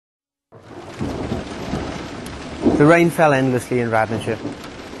The rain fell endlessly in Radnorshire.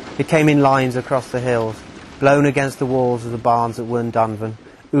 It came in lines across the hills, blown against the walls of the barns at Wern-Dunvan,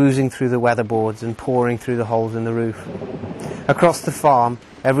 oozing through the weatherboards and pouring through the holes in the roof. Across the farm,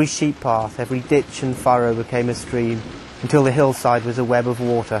 every sheep path, every ditch and furrow became a stream, until the hillside was a web of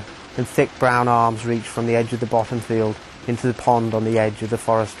water, and thick brown arms reached from the edge of the bottom field into the pond on the edge of the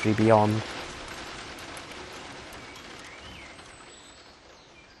forestry beyond.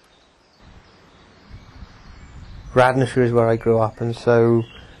 Radnorshire is where I grew up, and so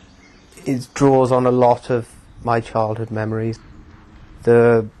it draws on a lot of my childhood memories.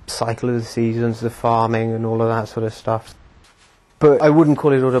 The cycle of the seasons, the farming and all of that sort of stuff. But I wouldn't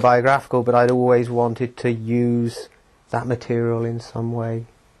call it autobiographical, but I'd always wanted to use that material in some way.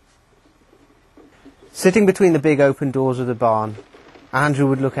 Sitting between the big open doors of the barn, Andrew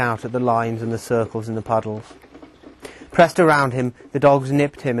would look out at the lines and the circles in the puddles. Pressed around him, the dogs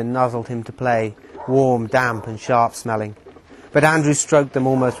nipped him and nuzzled him to play, warm, damp and sharp-smelling. But Andrew stroked them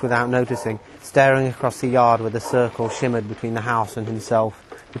almost without noticing, staring across the yard where the circle shimmered between the house and himself,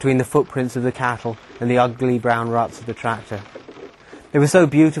 between the footprints of the cattle and the ugly brown ruts of the tractor. They were so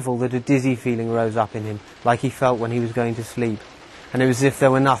beautiful that a dizzy feeling rose up in him, like he felt when he was going to sleep, and it was as if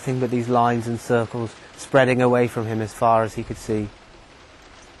there were nothing but these lines and circles spreading away from him as far as he could see.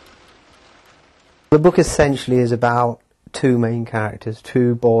 The book essentially is about two main characters,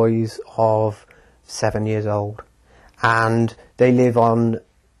 two boys of 7 years old, and they live on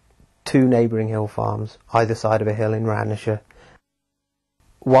two neighbouring hill farms, either side of a hill in Radnorshire.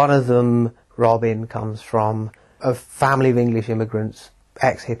 One of them, Robin, comes from a family of English immigrants,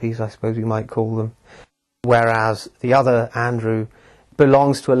 ex-hippies I suppose you might call them, whereas the other, Andrew,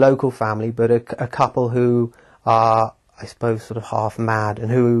 belongs to a local family, but a couple who are, I suppose, sort of half mad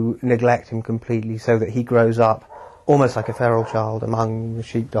and who neglect him completely, so that he grows up almost like a feral child among the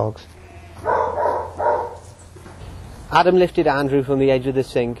sheepdogs. Adam lifted Andrew from the edge of the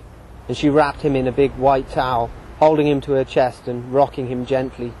sink, and she wrapped him in a big white towel, holding him to her chest and rocking him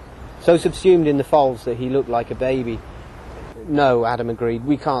gently, so subsumed in the folds that he looked like a baby. No, Adam agreed,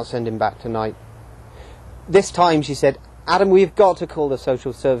 we can't send him back tonight. This time, she said, Adam, we've got to call the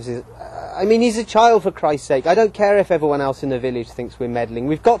social services. I mean, he's a child, for Christ's sake. I don't care if everyone else in the village thinks we're meddling.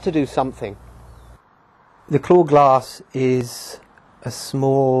 We've got to do something. The Claude Glass is a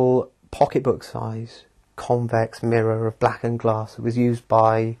small pocketbook-size convex mirror of blackened glass that was used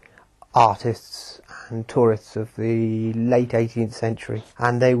by artists and tourists of the late 18th century,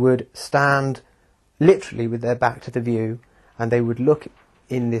 and they would stand literally with their back to the view, and they would look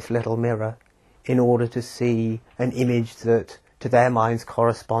in this little mirror in order to see an image that to their minds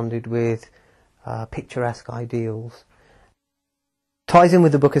corresponded with picturesque ideals. Ties in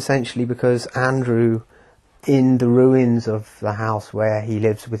with the book essentially because Andrew, in the ruins of the house where he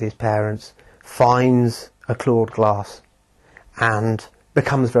lives with his parents, finds a Claude Glass and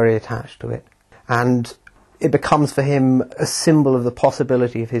becomes very attached to it. And it becomes for him a symbol of the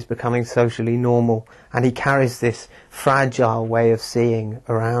possibility of his becoming socially normal, and he carries this fragile way of seeing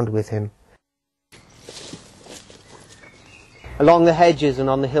around with him. Along the hedges and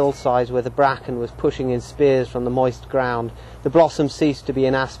on the hillsides where the bracken was pushing in spears from the moist ground, the blossoms ceased to be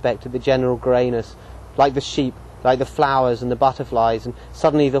an aspect of the general greyness, like the sheep, like the flowers and the butterflies, and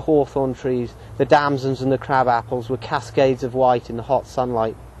suddenly the hawthorn trees, the damsons and the crab apples were cascades of white in the hot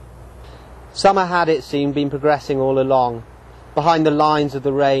sunlight. Summer had, it seemed, been progressing all along, behind the lines of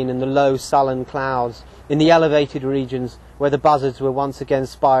the rain and the low sullen clouds, in the elevated regions where the buzzards were once again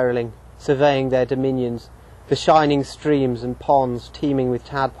spiralling, surveying their dominions, the shining streams and ponds teeming with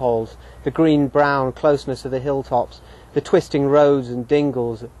tadpoles, the green-brown closeness of the hilltops, the twisting roads and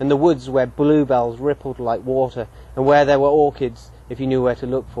dingles, and the woods where bluebells rippled like water, and where there were orchids if you knew where to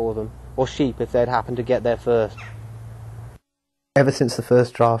look for them, or sheep if they'd happened to get there first. Ever since the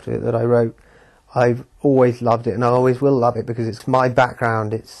first draft of it that I wrote, I've always loved it, and I always will love it, because it's my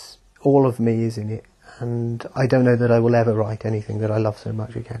background, it's all of me is in it, and I don't know that I will ever write anything that I love so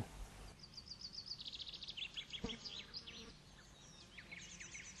much again.